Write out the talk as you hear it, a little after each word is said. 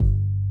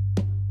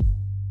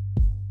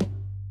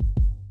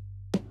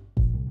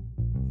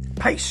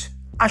Pace,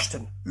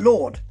 Ashton,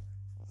 Lord,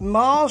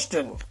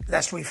 Marsden,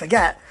 lest we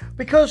forget,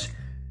 because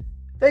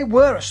they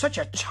were such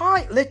a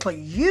tight little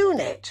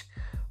unit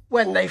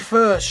when they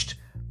first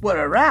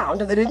were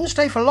around, and they didn't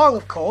stay for long,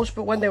 of course,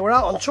 but when they were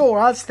out on tour,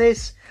 as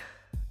this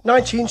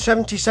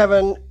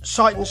 1977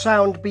 Sight and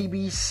Sound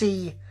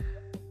BBC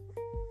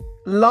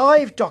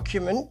live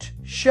document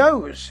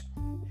shows.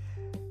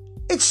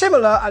 It's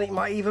similar, and it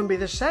might even be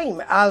the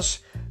same as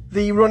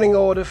the running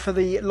order for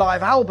the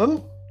live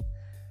album,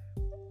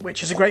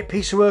 which is a great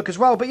piece of work as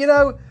well. But you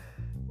know,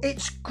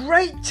 it's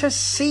great to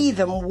see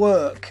them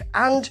work,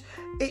 and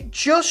it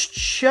just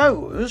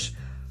shows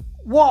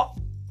what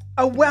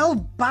a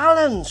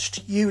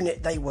well-balanced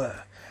unit they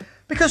were.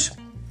 Because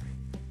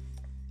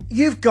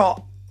you've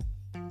got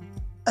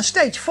a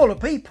stage full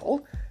of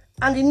people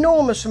and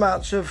enormous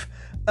amounts of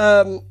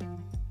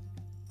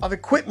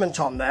equipment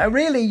on there.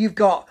 Really, you've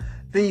got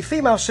the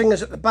female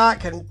singers at the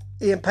back and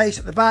Ian Pace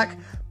at the back,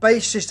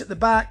 bassist at the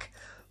back,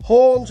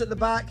 horns at the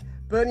back,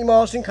 Bernie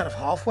Marsden kind of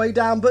halfway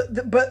down, but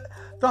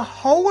the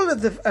whole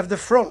of the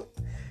front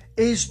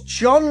is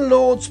Jon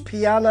Lord's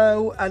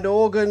piano and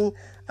organ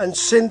and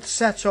synth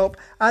setup,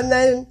 and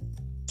then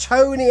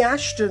Tony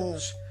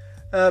Ashton's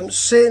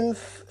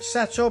synth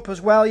setup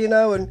as well, you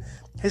know, and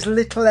his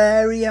little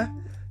area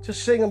to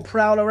sing and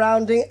prowl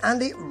around in,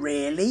 and it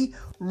really,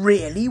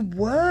 really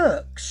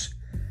works.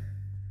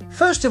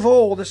 First of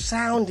all, the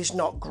sound is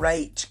not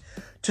great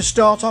to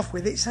start off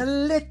with. It's a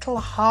little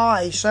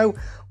high, so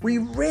we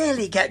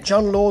really get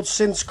Jon Lord's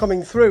synths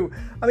coming through.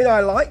 I mean,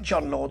 I like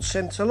Jon Lord's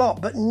synths a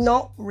lot, but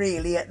not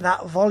really at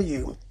that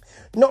volume.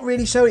 Not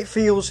really, so it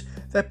feels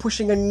they're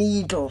pushing a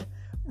needle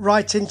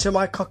right into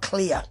my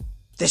cochlea.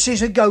 This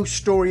is a Ghost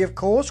Story, of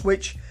course,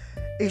 which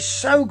is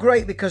so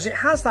great because it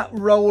has that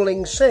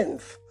rolling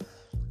synth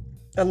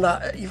and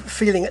that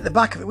feeling at the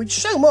back of it, which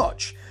so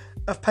much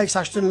of Pace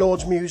Ashton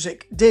Lord's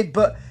music did,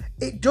 but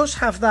it does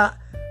have that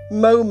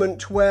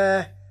moment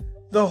where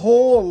the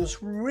horns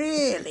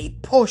really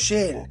push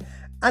in,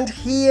 and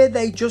here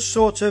they just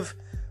sort of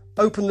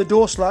open the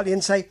door slightly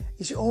and say,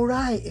 is it all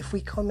right if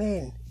we come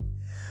in?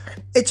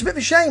 It's a bit of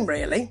a shame,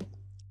 really.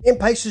 Ian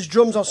Pace's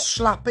drums are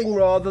slapping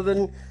rather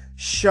than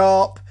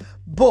sharp,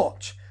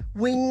 but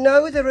we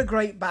know they're a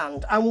great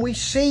band, and we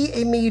see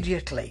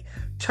immediately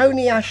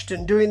Tony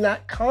Ashton doing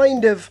that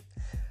kind of,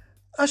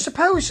 I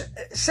suppose,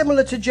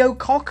 similar to Joe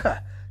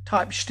Cocker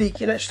type shtick,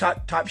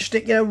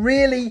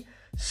 really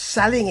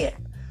selling it.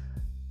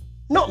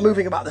 Not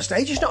moving about the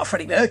stage, he's not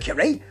Freddie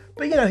Mercury,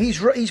 but you know,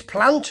 he's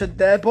planted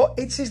there, but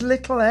it's his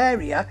little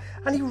area,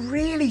 and he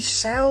really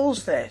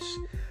sells this.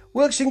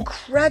 Works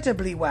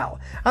incredibly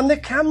well, and the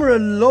camera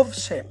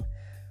loves him.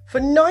 For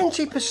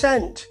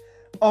 90%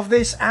 of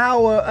this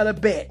hour and a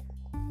bit,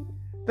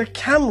 the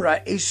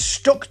camera is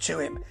stuck to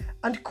him,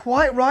 and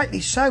quite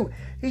rightly so.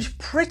 He's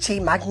pretty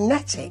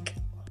magnetic.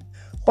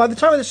 By the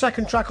time of the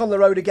second track, On the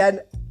Road Again,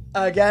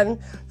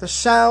 the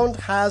sound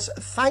has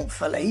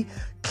thankfully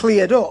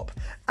cleared up,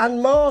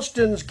 and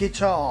Marsden's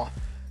guitar,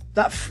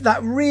 that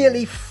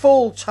really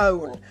full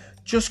tone,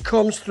 just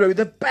comes through.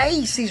 The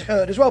bass is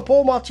heard as well.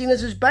 Paul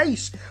Martinez's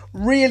bass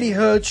really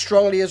heard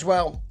strongly as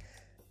well.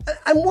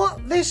 And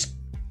what this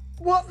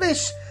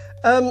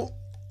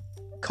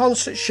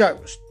concert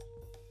shows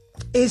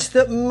is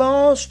that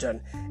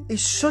Marsden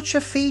is such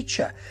a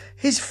feature.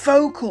 His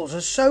vocals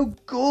are so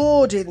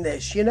good in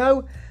this, you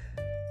know.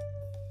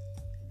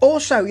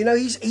 Also, you know,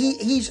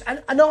 he's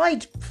and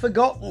I'd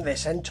forgotten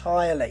this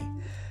entirely.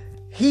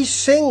 He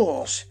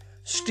sings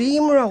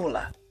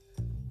Steamroller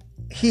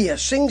here,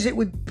 sings it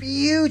with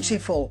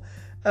beautiful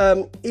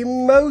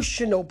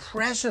emotional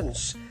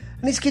presence,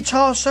 and his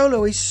guitar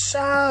solo is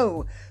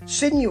so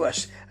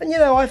sinuous. And you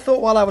know, I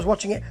thought while I was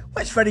watching it,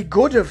 well, it's very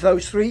good of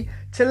those three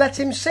to let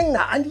him sing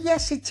that, and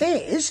yes, it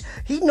is.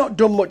 He'd not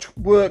done much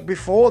work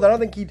before that. I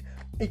think he'd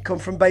come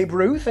from Babe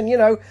Ruth, and you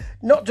know,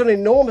 not done an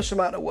enormous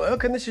amount of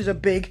work, and this is a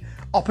big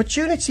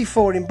opportunity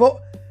for him.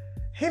 But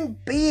him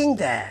being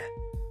there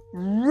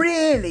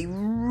really,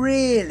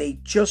 really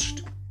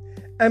just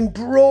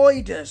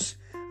embroiders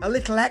a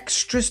little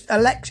extra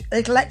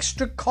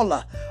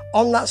colour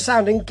on that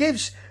sound, and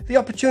gives the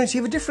opportunity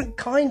of a different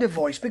kind of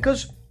voice,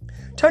 because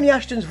Tony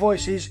Ashton's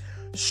voice is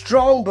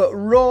strong but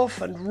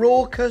rough and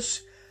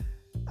raucous,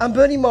 and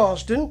Bernie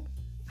Marsden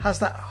has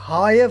that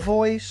higher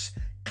voice,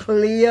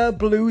 clear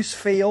blues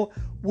feel,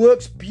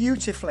 works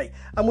beautifully.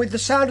 And with the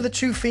sound of the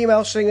two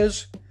female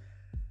singers,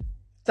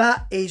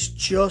 that is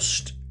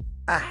just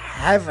a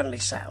heavenly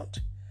sound.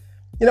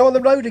 You know, On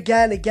the Road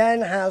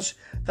Again has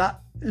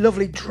that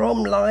lovely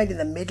drum line in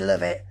the middle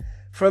of it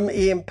from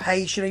Ian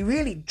Pace. He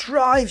really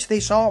drives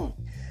this on.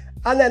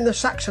 And then the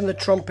sax and the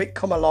trumpet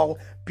come along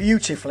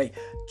beautifully,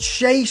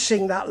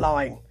 chasing that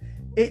line.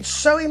 It's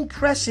so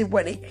impressive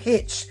when it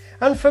hits.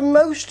 And for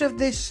most of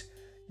this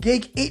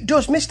gig, it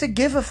does. Mr.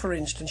 Giver, for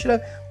instance, you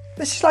know,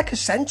 this is like a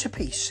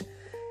centerpiece.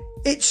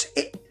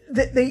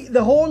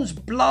 The horns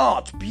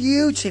blart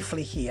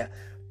beautifully here.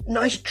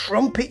 Nice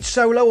trumpet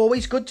solo,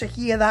 always good to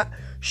hear that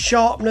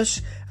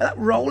sharpness. That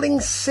rolling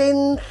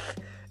synth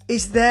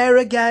is there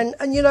again.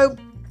 And you know,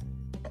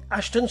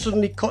 Ashton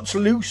suddenly cuts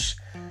loose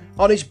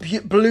on his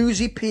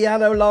bluesy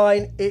piano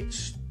line.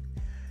 It's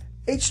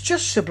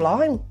just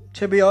sublime,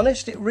 to be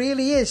honest. It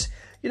really is.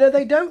 You know,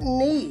 they don't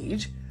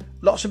need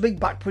lots of big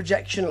back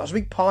projection, lots of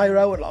big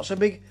pyro, and lots of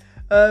big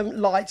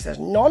lights. There's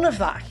none of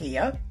that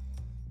here.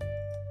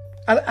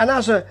 And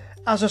as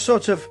a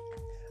sort of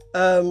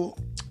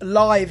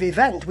live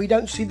event, we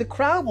don't see the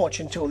crowd much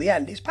until the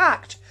end. It's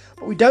packed,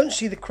 but we don't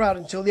see the crowd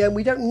until the end.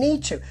 We don't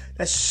need to.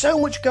 There's so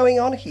much going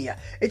on here.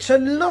 It's a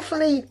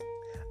lovely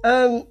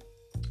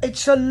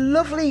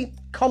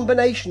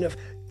combination of,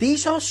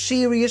 these are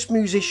serious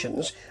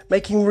musicians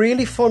making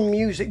really fun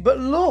music, but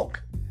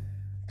look,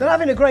 they're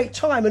having a great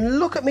time. And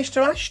look at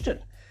Mr. Ashton.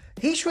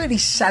 He's really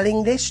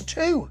selling this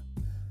too.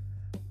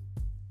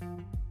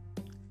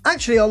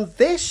 Actually, on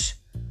this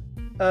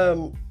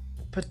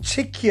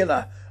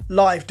particular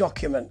live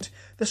document,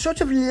 the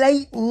sort of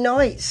late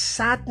night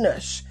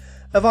sadness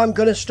of I'm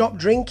going to stop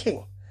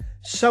drinking,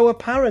 so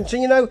apparent.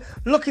 And, you know,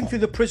 looking through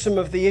the prism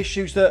of the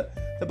issues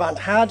that the band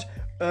had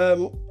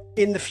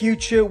in the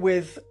future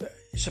with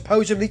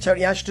supposedly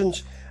Tony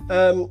Ashton's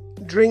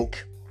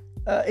drink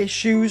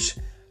issues,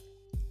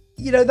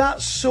 you know,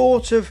 that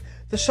sort of,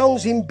 the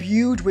song's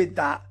imbued with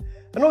that.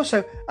 And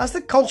also, as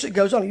the concert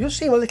goes on, you'll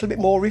seem a little bit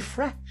more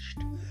refreshed.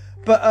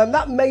 But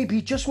that may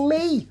be just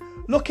me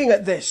looking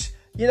at this.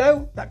 You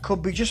know, that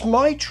could be just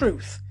my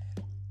truth.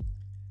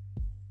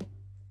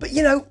 But,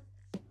 you know,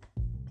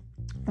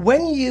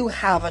 when you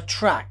have a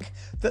track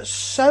that's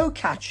so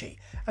catchy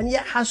and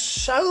yet has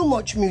so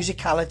much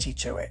musicality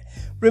to it,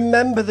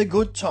 remember the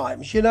good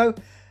times, you know,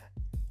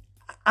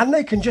 and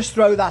they can just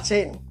throw that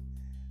in.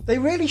 They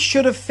really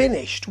should have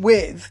finished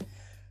with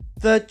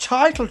the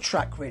title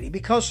track, really,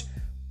 because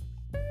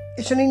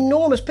it's an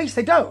enormous piece.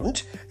 They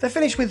don't. They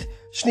finish with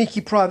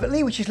Sneaky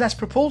Privately, which is less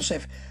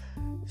propulsive.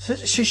 So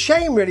it's a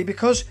shame, really,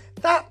 because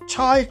that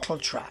title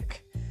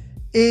track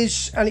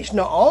is, and it's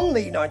not on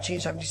the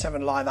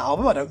 1977 live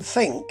album, I don't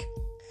think.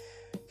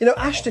 You know,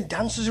 Ashton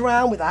dances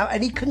around without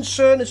any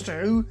concern as to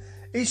who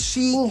is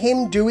seeing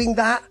him doing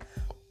that.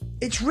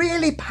 It's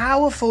really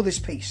powerful, this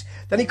piece.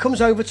 Then he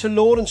comes over to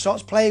Lord and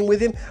starts playing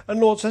with him, and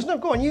Lord says, no,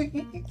 go on,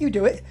 you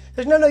do it.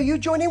 Says, no, you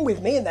join in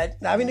with me, and they're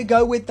having a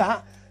go with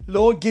that.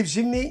 Lord gives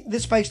him the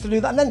space to do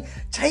that, and then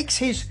takes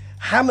his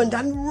Hammond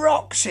and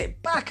rocks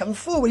it back and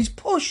forward. He's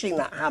pushing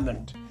that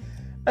Hammond.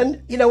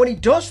 And, you know, when he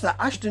does that,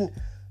 Ashton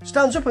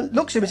stands up and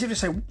looks at him as if to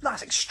say,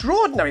 that's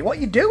extraordinary, what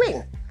are you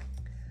doing?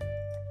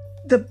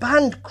 The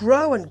band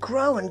grow and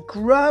grow and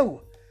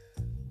grow.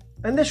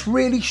 And this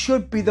really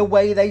should be the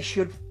way they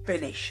should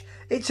finish.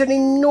 It's an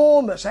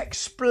enormous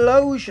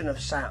explosion of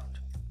sound.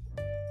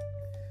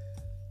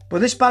 But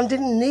this band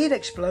didn't need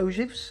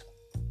explosives.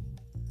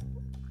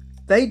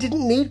 They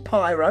didn't need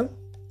pyro.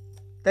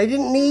 They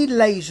didn't need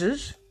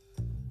lasers.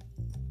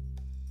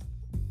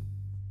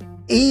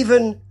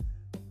 Even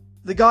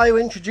the guy who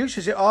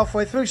introduces it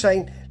halfway through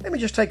saying, let me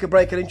just take a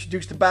break and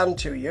introduce the band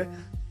to you,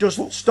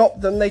 doesn't stop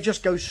them. They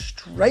just go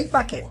straight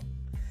back in.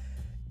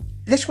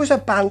 This was a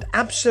band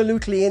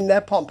absolutely in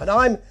their pomp. And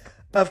I'm,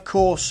 of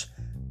course,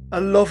 a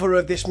lover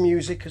of this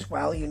music as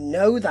well. You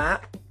know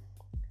that.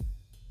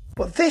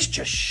 But this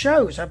just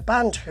shows a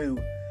band who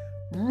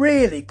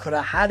really could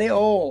have had it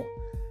all.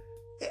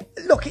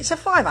 Look, it's a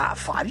 5 out of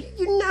 5.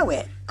 You know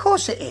it. Of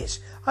course it is.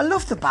 I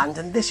love the band,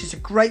 and this is a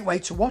great way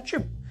to watch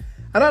them.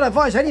 And I'd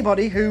advise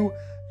anybody who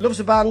loves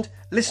the band,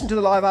 listen to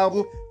the live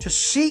album, to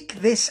seek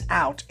this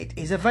out. It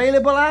is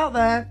available out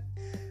there,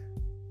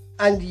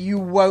 and you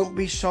won't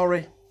be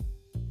sorry.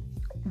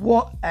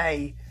 What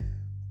a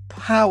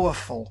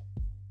powerful,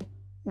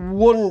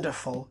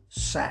 wonderful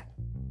set.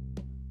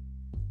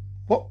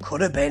 What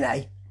could have been,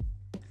 eh?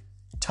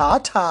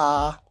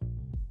 Ta-ta.